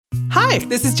Hi,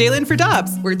 this is Jalen for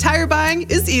Dobbs, where tire buying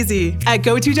is easy. At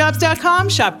GoToDobbs.com,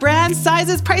 shop brands,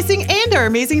 sizes, pricing, and our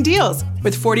amazing deals.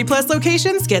 With 40-plus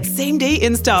locations, get same-day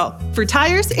install. For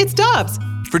tires, it's Dobbs.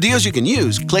 For deals you can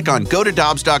use, click on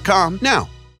GoToDobbs.com now.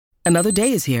 Another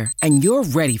day is here, and you're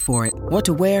ready for it. What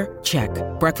to wear? Check.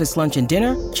 Breakfast, lunch, and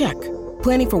dinner? Check.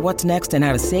 Planning for what's next and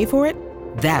how to save for it?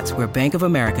 That's where Bank of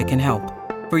America can help.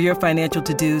 For your financial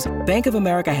to-dos, Bank of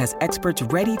America has experts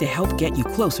ready to help get you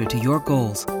closer to your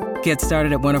goals. Get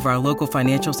started at one of our local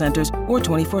financial centers or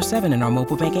 24/7 in our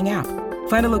mobile banking app.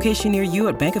 Find a location near you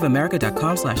at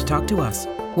bankofamerica.com/talktous.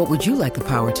 What would you like the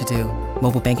power to do?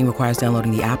 Mobile banking requires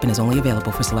downloading the app and is only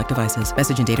available for select devices.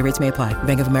 Message and data rates may apply.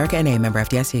 Bank of America N.A., member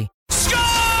FDIC. Score!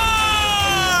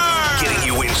 Getting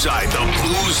you inside the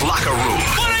Blues locker room.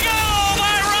 What a goal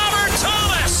by Robert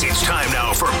Thomas! It's time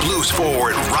now for Blues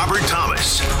forward Robert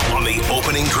Thomas on the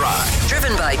opening drive.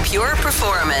 Driven by Pure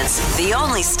Performance, the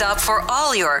only stop for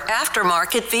all your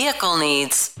aftermarket vehicle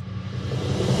needs.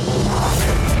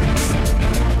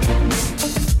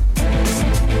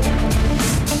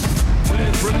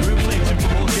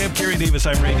 Kerry Davis,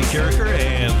 I'm Randy Carricker,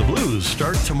 and the Blues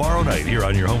start tomorrow night here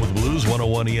on your home with the Blues,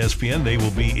 101 ESPN. They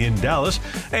will be in Dallas.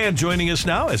 And joining us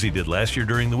now, as he did last year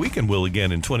during the week and will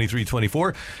again in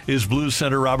 23-24, is Blues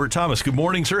center Robert Thomas. Good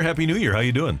morning, sir. Happy New Year. How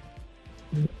you doing?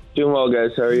 Doing well,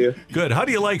 guys. How are you? Good. How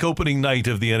do you like opening night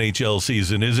of the NHL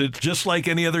season? Is it just like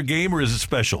any other game, or is it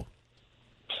special?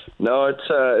 No,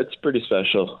 it's pretty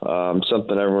special.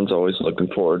 Something everyone's always looking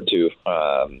forward to.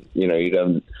 You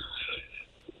don't.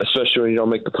 Especially when you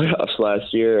don't make the playoffs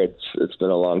last year, it's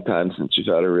been a long time since we've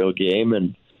had a real game,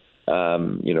 and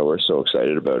we're so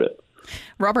excited about it.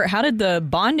 Robert, how did the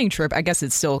bonding trip, I guess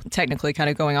it's still technically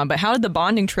kind of going on, but how did the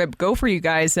bonding trip go for you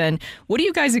guys, and what do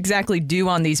you guys exactly do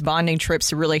on these bonding trips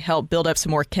to really help build up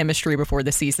some more chemistry before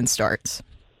the season starts?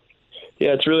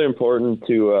 Yeah, it's really important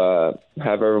to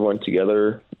have everyone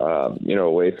together,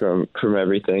 away from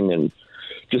everything, and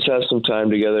just have some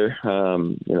time together,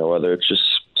 whether it's just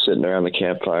sitting around the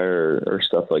campfire or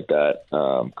stuff like that,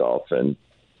 golf and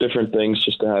different things,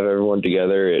 just to have everyone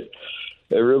together. It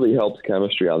really helps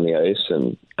chemistry on the ice,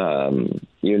 and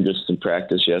even just in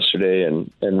practice yesterday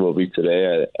and will be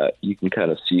today, you can kind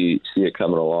of see it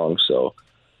coming along. So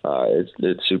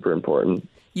it's super important.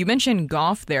 You mentioned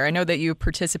golf there. I know that you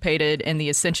participated in the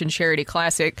Ascension Charity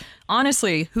Classic.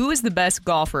 Honestly, who is the best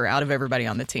golfer out of everybody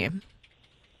on the team?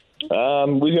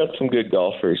 We've got some good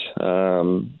golfers.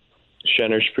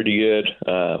 Schenner's pretty good.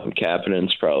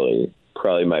 Kapanen's probably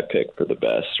my pick for the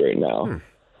best right now.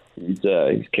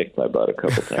 He's kicked my butt a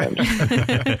couple times.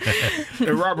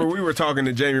 And Robert, we were talking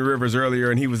to Jamie Rivers earlier,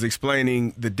 and he was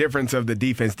explaining the difference of the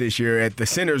defense this year. The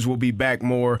centers will be back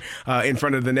more in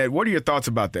front of the net. What are your thoughts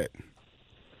about that?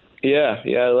 Yeah,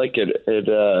 I like it. It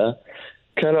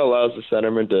kind of allows the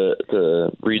centerman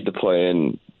to read the play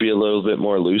and be a little bit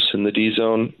more loose in the D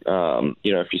zone.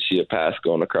 If you see a pass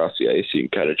going across the ice, you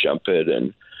can kind of jump it,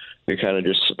 and you're kind of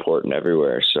just supporting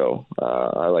everywhere. So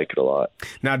I like it a lot.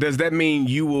 Now, does that mean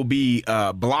you will be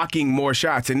blocking more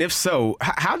shots? And if so,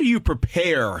 how do you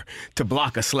prepare to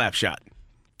block a slap shot?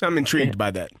 I'm intrigued by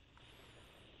that.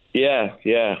 Yeah.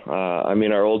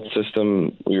 Our old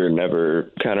system, we were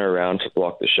never kind of around to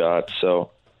block the shot.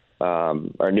 So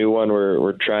our new one,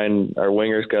 we're trying. Our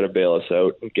wingers got to bail us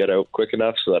out and get out quick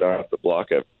enough so that I don't have to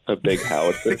block a big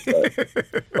howitzer.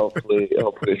 But hopefully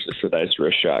it's just a nice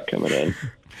wrist shot coming in.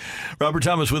 Robert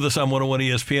Thomas with us on 101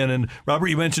 ESPN. And Robert,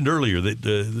 you mentioned earlier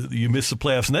that you missed the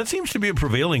playoffs, and that seems to be a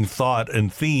prevailing thought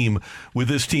and theme with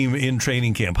this team in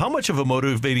training camp. How much of a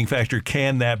motivating factor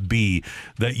can that be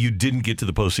that you didn't get to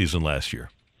the postseason last year?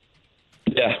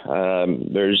 Yeah,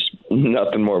 there's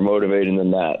nothing more motivating than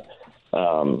that.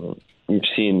 We've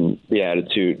seen the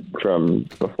attitude from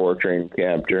before training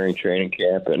camp, during training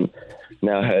camp, and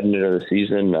now heading into the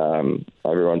season.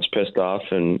 Everyone's pissed off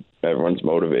and everyone's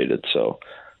motivated. So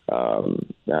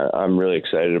I'm really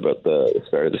excited about the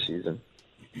start of the season.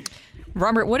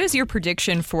 Robert, what is your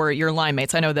prediction for your line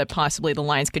mates? I know that possibly the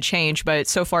lines could change, but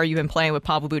so far you've been playing with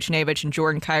Pavel Buchnevich and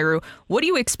Jordan Kyrou. What do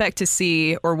you expect to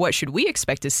see, or what should we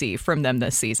expect to see from them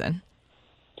this season?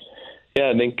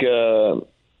 Yeah, I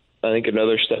think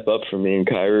another step up for me and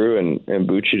Kyrou and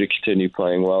Bucci to continue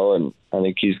playing well, and I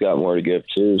think he's got more to give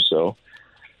too. So,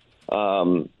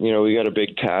 we got a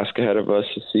big task ahead of us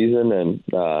this season, and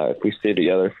if we stay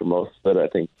together for most of it, I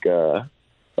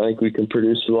think we can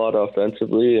produce a lot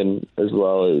offensively, and as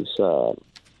well as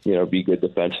be good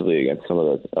defensively against some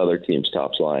of the other teams'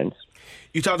 top lines.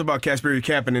 You talked about Kasperi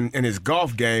Kapanen and his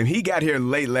golf game. He got here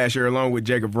late last year along with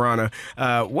Jacob Vrana.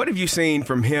 What have you seen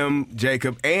from him,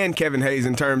 Jacob, and Kevin Hayes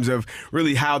in terms of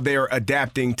really how they're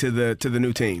adapting to the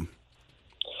new team?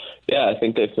 Yeah, I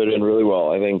think they fit in really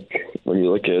well. I think when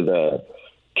you look at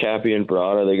Cappy and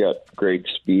Brana, they got great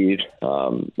speed.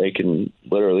 They can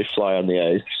literally fly on the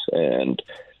ice, and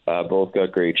both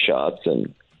got great shots.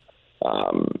 And,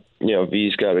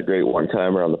 V's got a great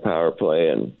one-timer on the power play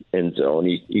and in zone.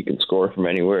 He can score from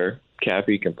anywhere.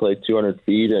 Cappy can play 200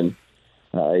 feet, and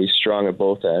he's strong at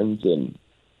both ends. And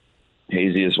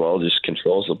Hazy as well just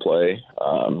controls the play.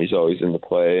 He's always in the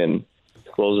play and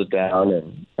slows it down,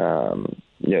 and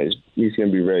he's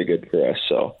going to be very good for us.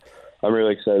 So I'm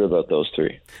really excited about those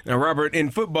three. Now, Robert,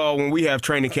 in football, when we have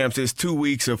training camps, it's 2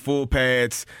 weeks of full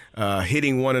pads,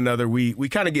 hitting one another. We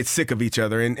kind of get sick of each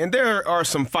other, and there are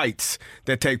some fights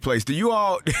that take place.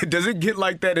 Does it get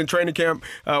like that in training camp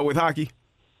with hockey?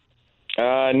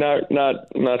 Not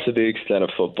to the extent of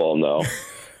football, no.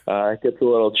 It gets a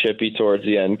little chippy towards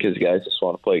the end because guys just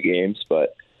want to play games,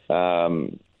 but not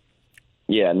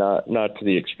to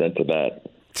the extent of that.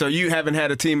 So you haven't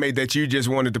had a teammate that you just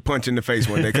wanted to punch in the face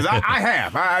one day? Because I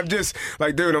have. I'm just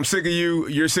like, dude, I'm sick of you.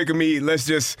 You're sick of me. Let's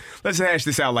hash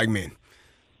this out like men.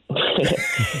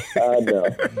 No.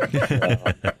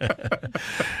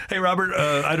 Hey, Robert,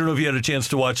 I don't know if you had a chance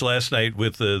to watch last night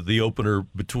with the opener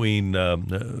between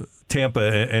Tampa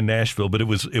and Nashville, but it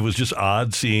was just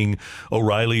odd seeing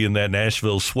O'Reilly in that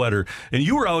Nashville sweater. And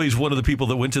you were always one of the people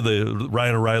that went to the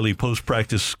Ryan O'Reilly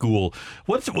post-practice school.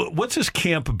 What's his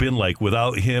camp been like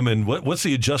without him, and what's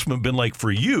the adjustment been like for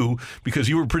you, because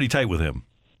you were pretty tight with him?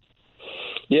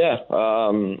 Yeah,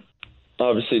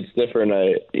 obviously it's different.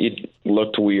 He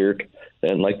looked weird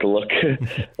and like the look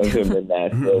of him in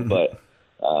Nashville, but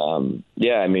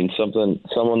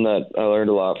someone that I learned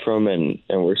a lot from, and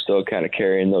we're still kind of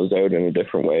carrying those out in a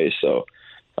different way. So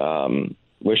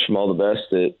wish him all the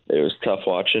best. It was tough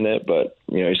watching it, but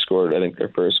he scored, I think, their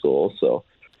first goal. So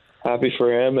happy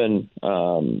for him, and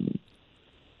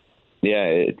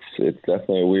it's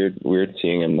definitely weird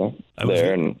seeing him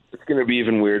there, and it's going to be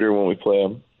even weirder when we play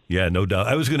him. Yeah, no doubt.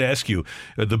 I was going to ask you,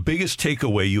 the biggest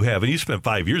takeaway you have, and you spent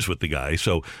 5 years with the guy,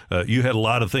 so you had a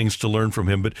lot of things to learn from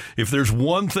him, but if there's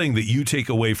one thing that you take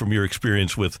away from your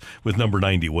experience with number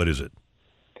 90, what is it?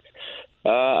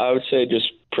 I would say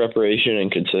just preparation and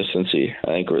consistency, I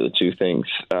think, were the two things.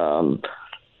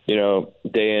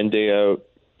 Day in, day out,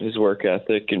 his work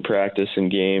ethic and practice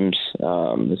and games,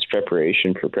 his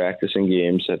preparation for practice and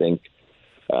games, I think,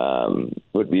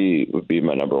 would be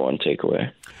my number one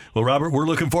takeaway. Well, Robert, we're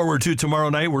looking forward to tomorrow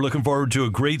night. We're looking forward to a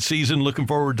great season. Looking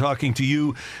forward to talking to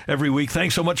you every week.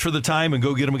 Thanks so much for the time, and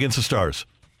go get them against the Stars.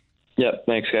 Yep.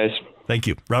 Thanks, guys. Thank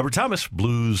you. Robert Thomas,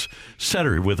 Blues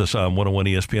center, with us on 101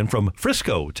 ESPN from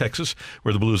Frisco, Texas,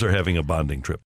 where the Blues are having a bonding trip.